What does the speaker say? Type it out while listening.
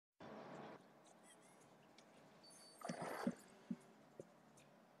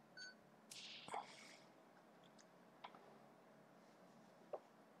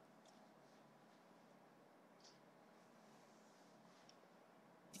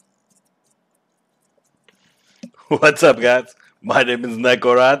What's up, guys? My name is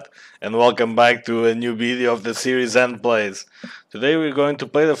Nekurat, and welcome back to a new video of the series End Plays. Today we're going to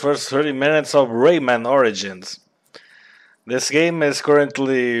play the first 30 minutes of Rayman Origins. This game is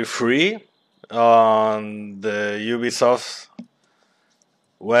currently free on the Ubisoft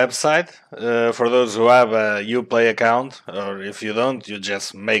website for those who have a Uplay account, or if you don't, you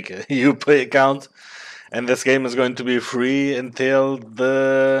just make a Uplay account. And this game is going to be free until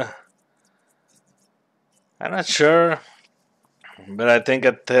I'm not sure, but I think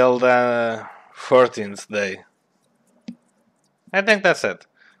until the 14th day. I think that's it.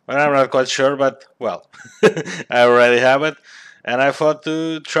 But I'm not quite sure, but well, I already have it, and I thought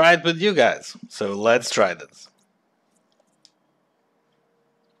to try it with you guys. So let's try this.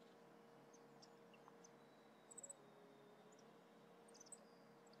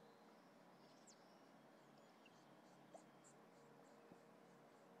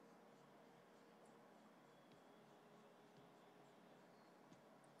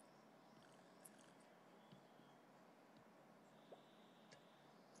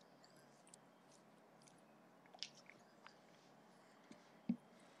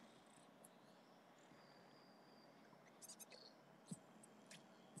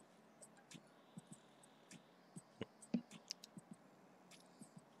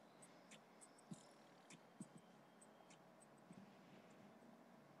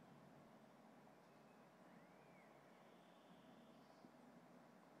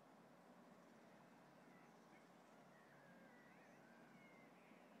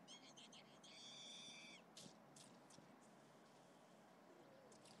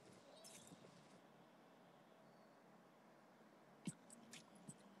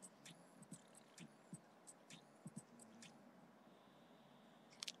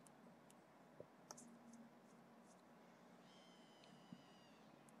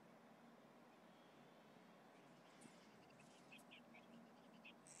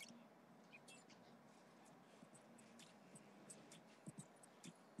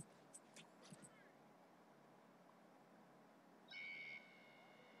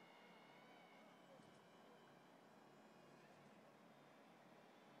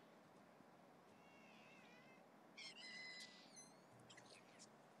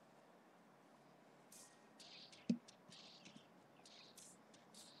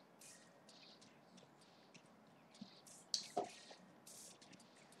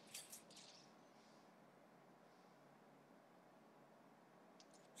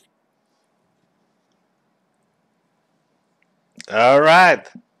 All right.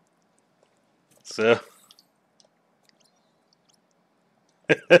 So.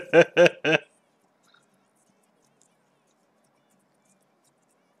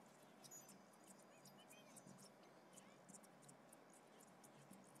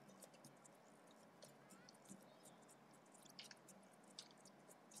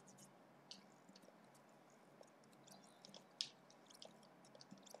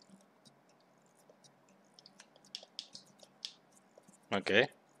 Okay.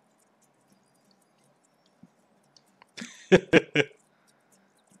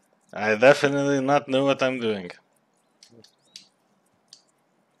 I definitely not know what I'm doing.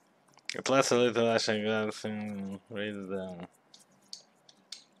 It lasts a little, I think raise down.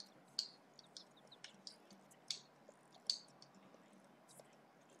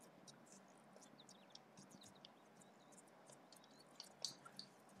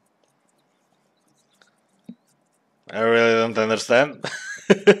 I really don't understand.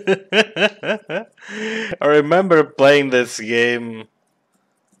 I remember playing this game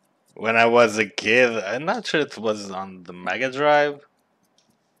when I was a kid. I'm not sure it was on the Mega Drive.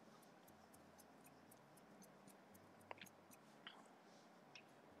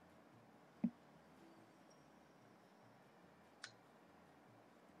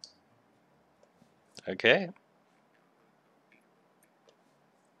 Okay.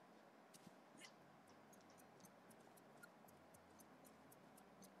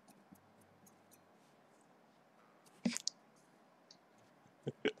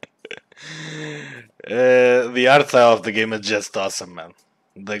 The art style of the game is just awesome, man.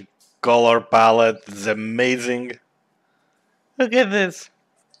 The color palette is amazing. Look at this.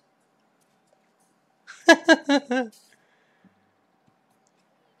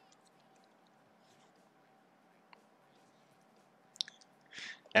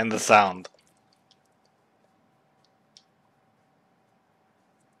 And the sound.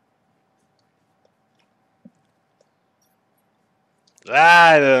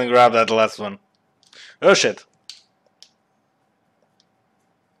 I didn't grab that last one. Oh shit.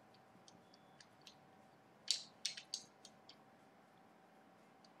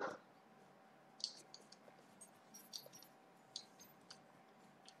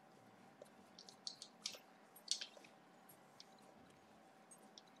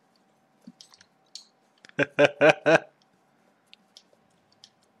 What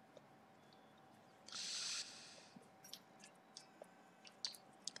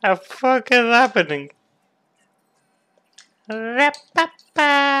the fuck is happening?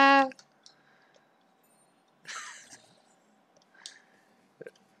 Ra-pa-pa.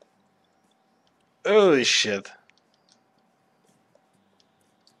 Holy shit.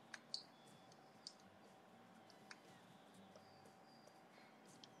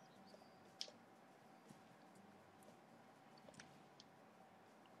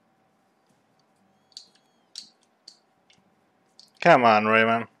 Come on,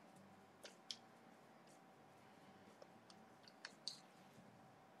 Rayman.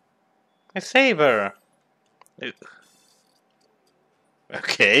 A saber.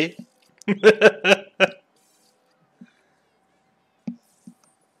 Okay.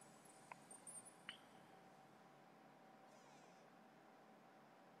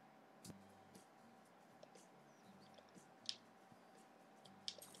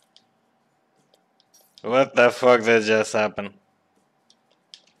 What the fuck did just happen?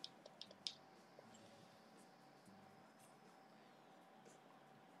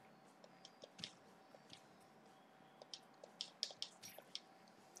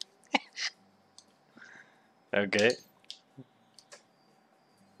 Okay.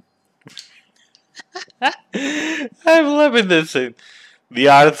 I'm loving this scene. The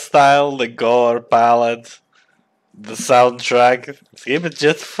art style, the color palette, the soundtrack. This game is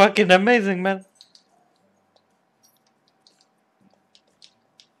just fucking amazing, man.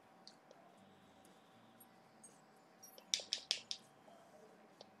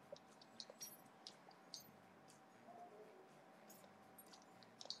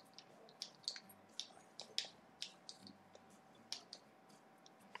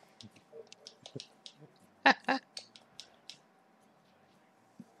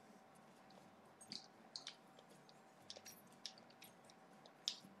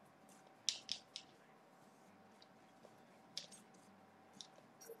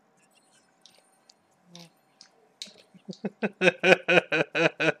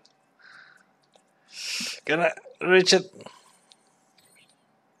 Can I reach it?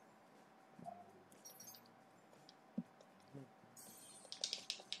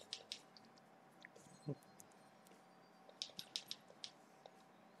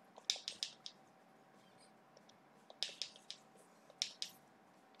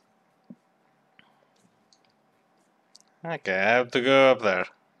 Okay, I have to go up there.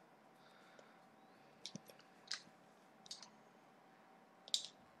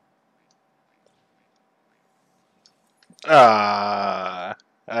 Ah,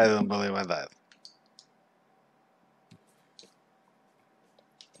 I don't believe I died.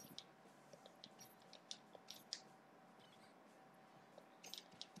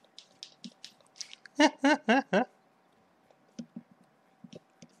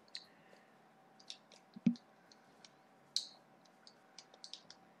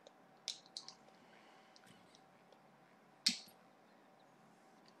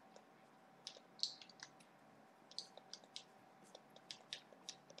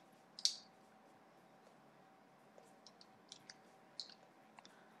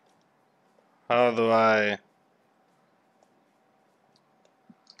 How do I?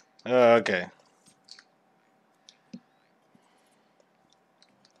 Oh, okay.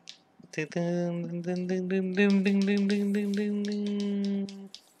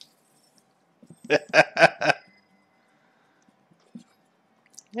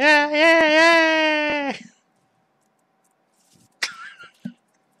 Yeah, yeah, yeah.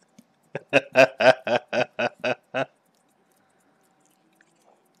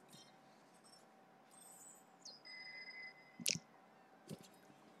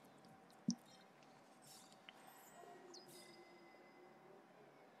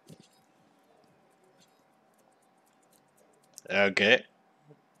 Okay.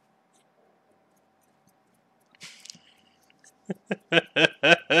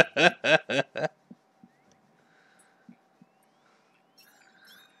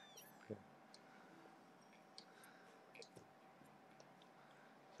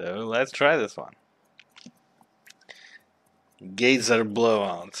 So let's try this one. Gates are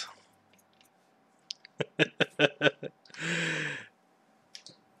blowout.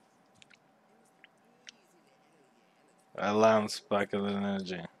 Alarm spark of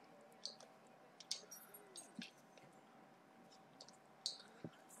energy.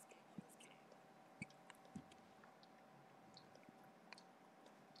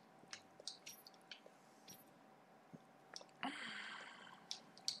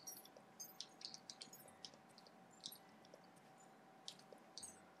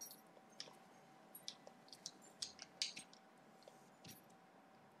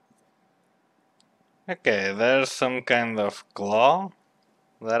 Okay, there's some kind of claw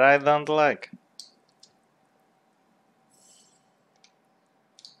that I don't like.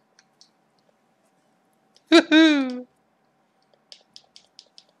 Woohoo!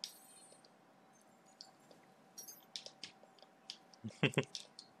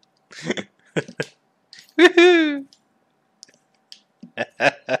 Woohoo!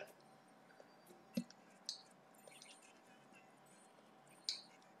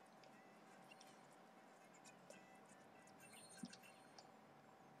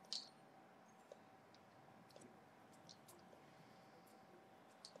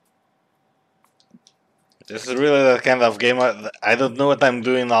 This is really that kind of game I don't know what I'm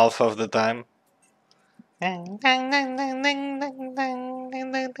doing half of the time.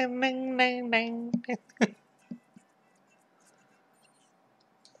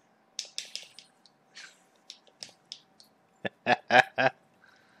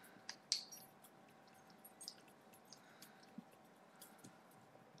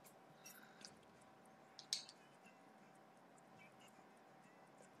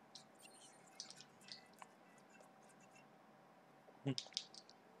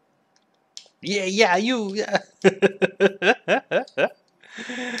 Yeah, you. Yeah.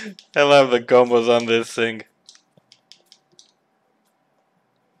 I love the combos on this thing.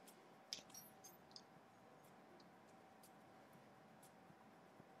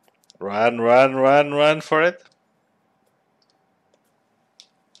 Run, run, run, run for it.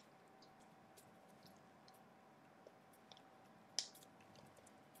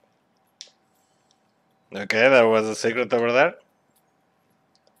 Okay, there was a secret over there.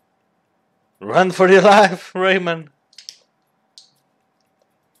 Run for your life, Rayman.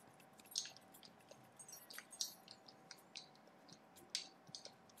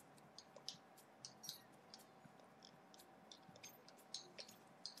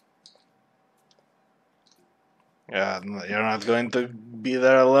 Yeah, you're not going to be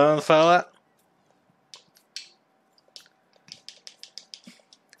there alone, fella.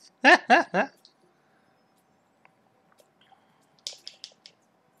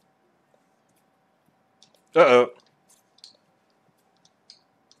 Uh-oh.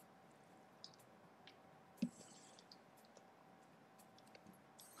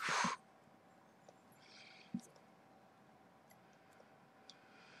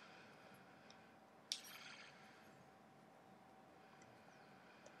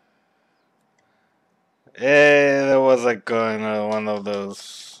 Hey, there was a coin, one of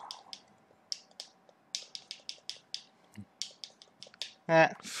those.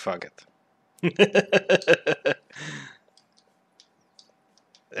 Fuck it.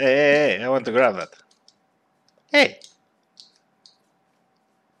 Hey, I want to grab that. Hey!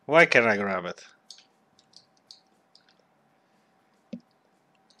 Why can't I grab it?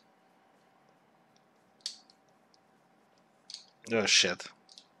 Oh shit.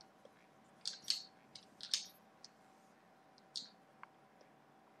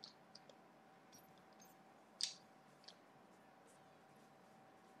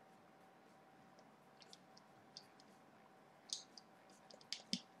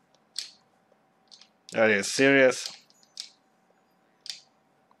 Are you serious?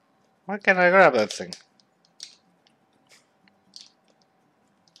 Why can't I grab that thing?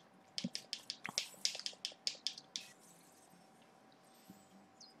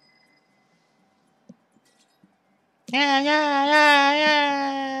 Yeah.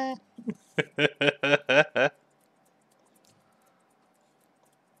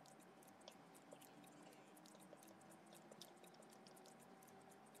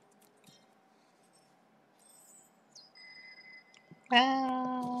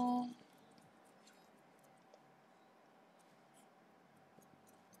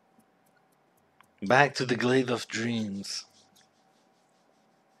 Back to the Glade of Dreams.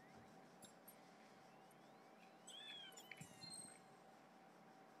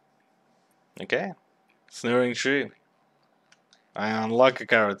 Okay. Snoring Tree. I unlock a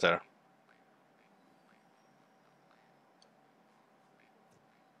character.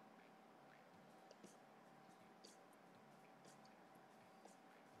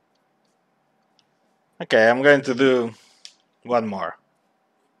 Okay, I'm going to do one more.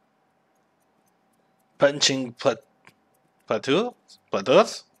 Punching plateaus?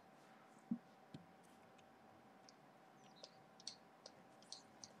 Plateaus?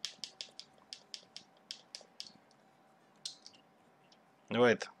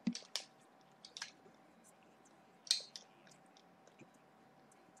 Wait.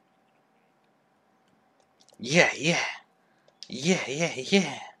 Yeah.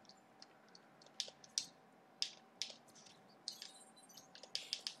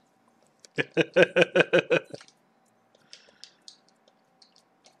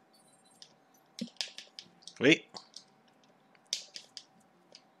 Wait.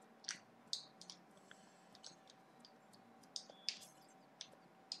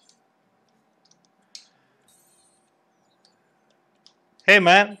 Hey,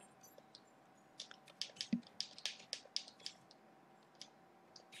 man.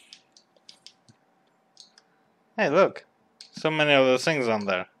 Hey, look. So many of those things on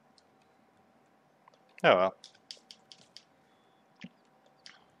there. Oh well.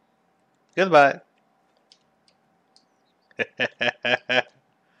 Goodbye.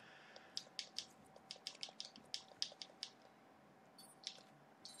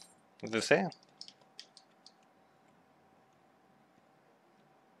 What's it saying?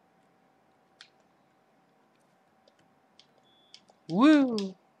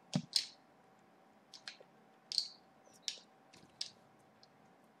 Woo!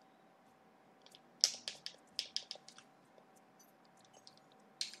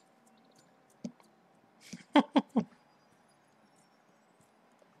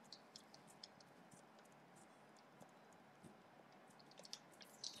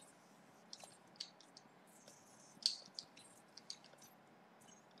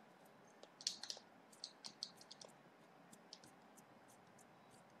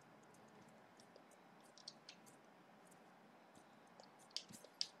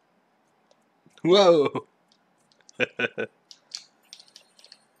 Whoa!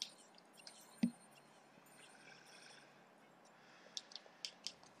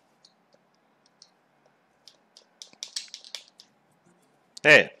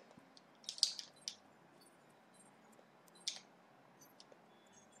 Hey.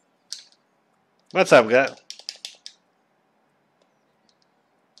 What's up, guy?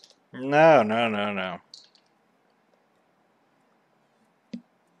 No, no, no, no.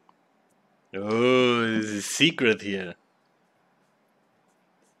 Oh, there's a secret here.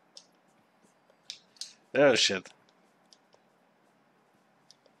 Oh, shit.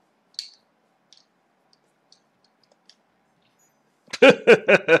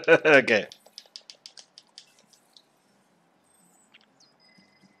 Okay.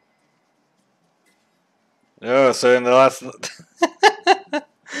 Oh, so in the last...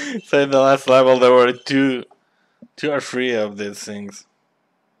 so in the last level there were two or three of these things.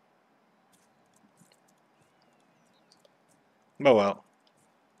 Oh well.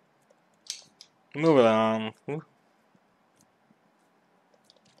 Move on.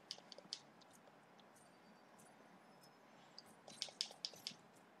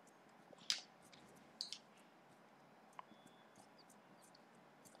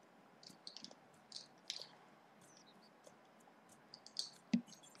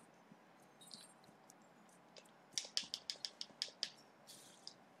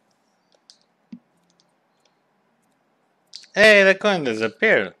 Hey, the coin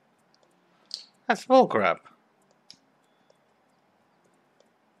disappeared. That's bullcrap.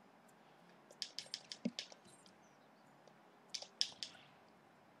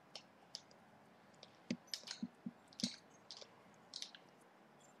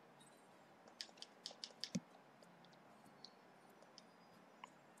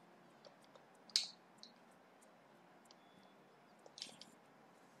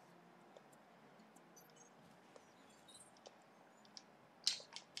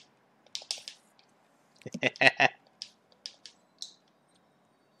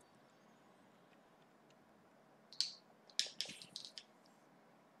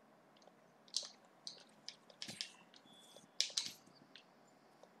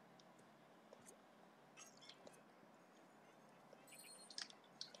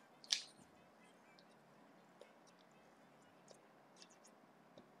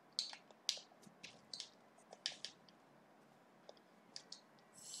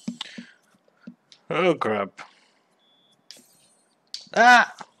 Oh crap.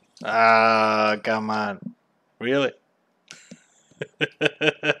 Ah! Ah, come on. Really?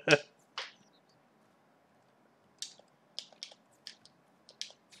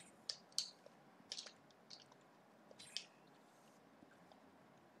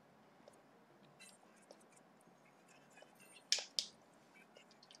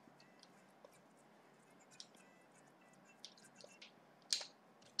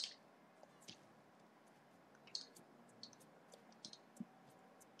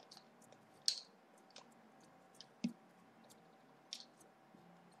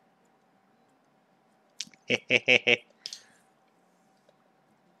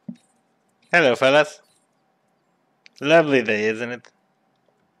 Hello, fellas. Lovely day, isn't it?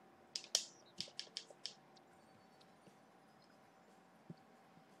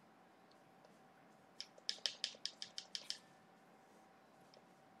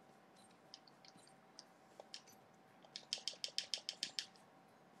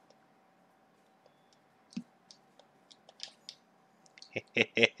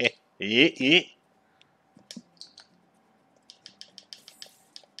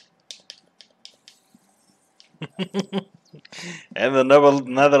 And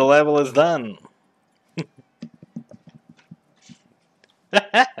another level is done.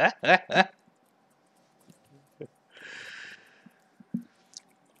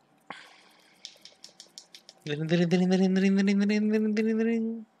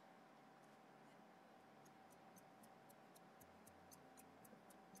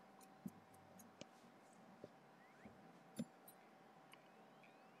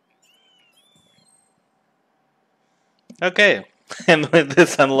 Okay, and with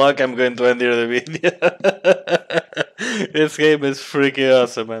this unlock, I'm going to end here the video. This game is freaking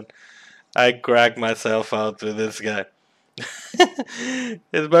awesome, man. I crack myself out with this guy.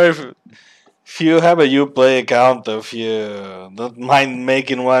 It's very. If you have a Uplay account, if you don't mind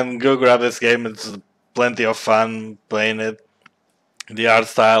making one, go grab this game. It's plenty of fun playing it. The art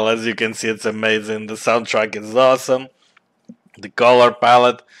style, as you can see, it's amazing. The soundtrack is awesome. The color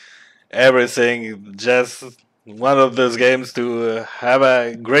palette, everything. Just one of those games to have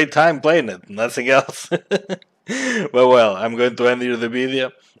a great time playing it. Nothing else. But well, I'm going to end here the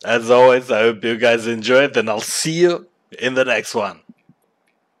video. As always, I hope you guys enjoyed, and I'll see you in the next one.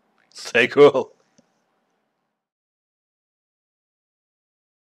 Stay cool.